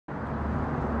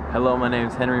Hello, my name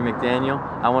is Henry McDaniel.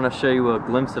 I want to show you a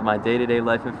glimpse of my day-to-day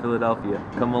life in Philadelphia.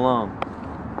 Come along.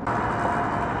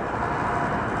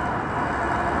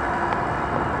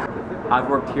 I've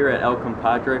worked here at El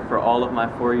Compadre for all of my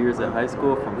 4 years at high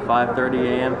school, from 5:30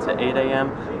 a.m. to 8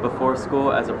 a.m. before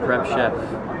school as a prep chef.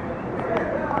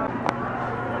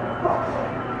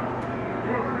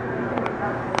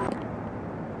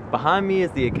 Behind me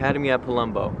is the Academy at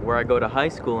Palumbo, where I go to high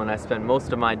school and I spent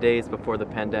most of my days before the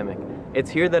pandemic. It's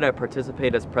here that I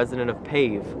participate as president of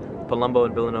PAVE, Palumbo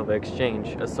and Villanova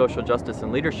Exchange, a social justice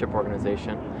and leadership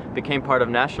organization, became part of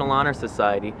National Honor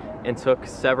Society, and took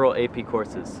several AP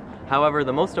courses. However,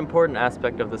 the most important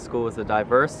aspect of the school is the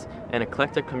diverse and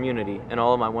eclectic community and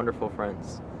all of my wonderful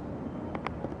friends.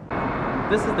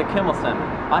 This is the Kimmel Center.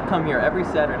 I come here every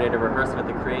Saturday to rehearse with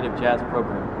the Creative Jazz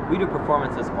program. We do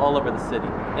performances all over the city.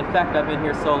 In fact, I've been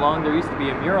here so long there used to be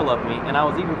a mural of me, and I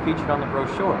was even featured on the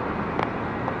brochure.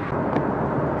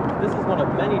 This is one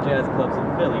of many jazz clubs in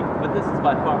Philly, but this is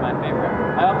by far my favorite.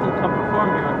 I often come perform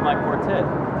here with my quartet.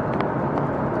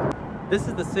 This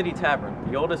is the City Tavern,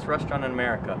 the oldest restaurant in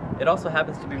America. It also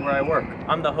happens to be where I work.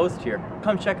 I'm the host here.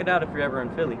 Come check it out if you're ever in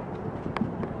Philly.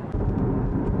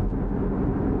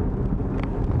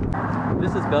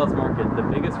 This is Bell's Market, the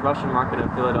biggest Russian market in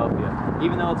Philadelphia.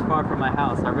 Even though it's far from my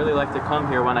house, I really like to come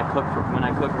here when I cook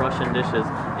Russian dishes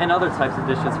and other types of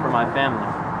dishes for my family.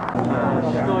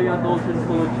 Что я должен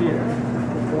получить?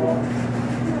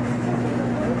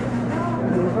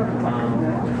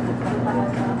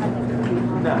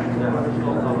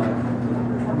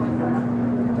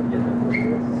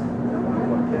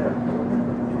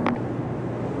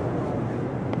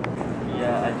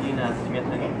 Я 11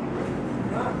 метров.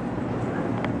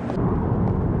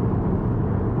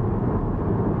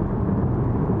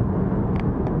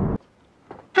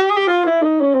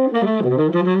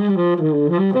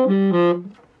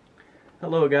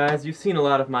 Hello guys, you've seen a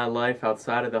lot of my life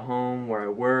outside of the home, where I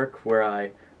work, where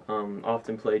I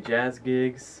often play jazz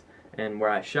gigs, and where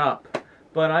I shop.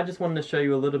 But I just wanted to show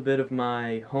you a little bit of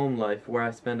my home life, where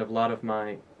I spend a lot of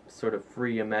my sort of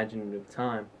free imaginative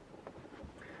time.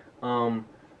 I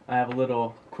have a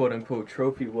little quote-unquote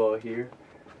trophy wall here.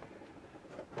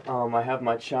 I have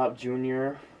my Chop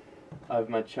Jr.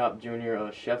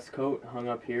 Chef's coat hung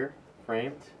up here,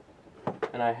 framed.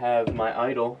 And I have my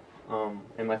idol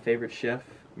and my favorite chef,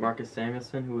 Marcus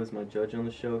Samuelson, who was my judge on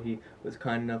the show. He was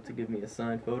kind enough to give me a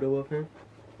signed photo of him.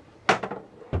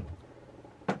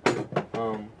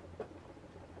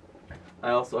 I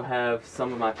also have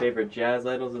some of my favorite jazz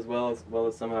idols as well as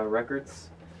some of my records,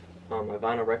 my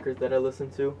vinyl records that I listen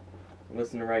to. I'm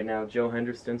listening right now, Joe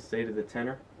Henderson's State of the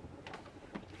Tenor.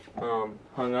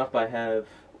 Hung up I have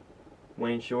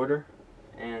Wayne Shorter,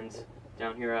 and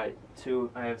down here I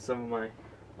have some of my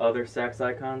other sax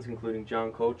icons, including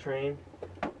John Coltrane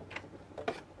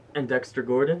and Dexter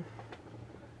Gordon.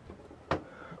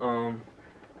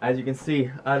 As you can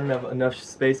see, I don't have enough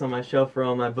space on my shelf for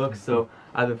all my books, so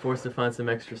I've been forced to find some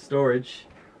extra storage.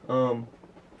 I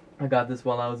got this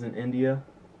while I was in India,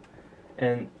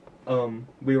 and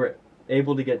we were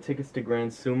able to get tickets to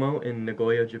Grand Sumo in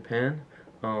Nagoya, Japan,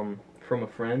 from a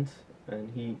friend,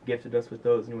 and he gifted us with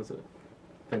those, and it was a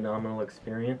phenomenal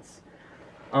experience.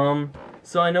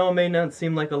 So I know it may not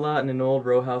seem like a lot in an old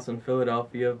row house in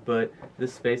Philadelphia, but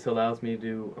this space allows me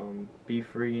to be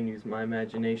free and use my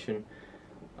imagination,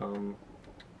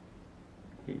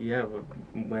 yeah,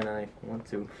 when I want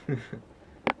to.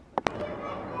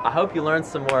 I hope you learned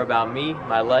some more about me,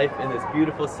 my life in this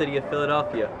beautiful city of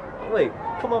Philadelphia. Wait,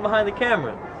 come on behind the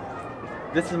camera.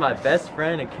 This is my best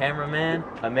friend and cameraman,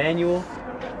 Emmanuel.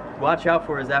 Watch out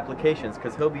for his applications,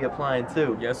 because he'll be applying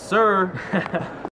too. Yes, sir.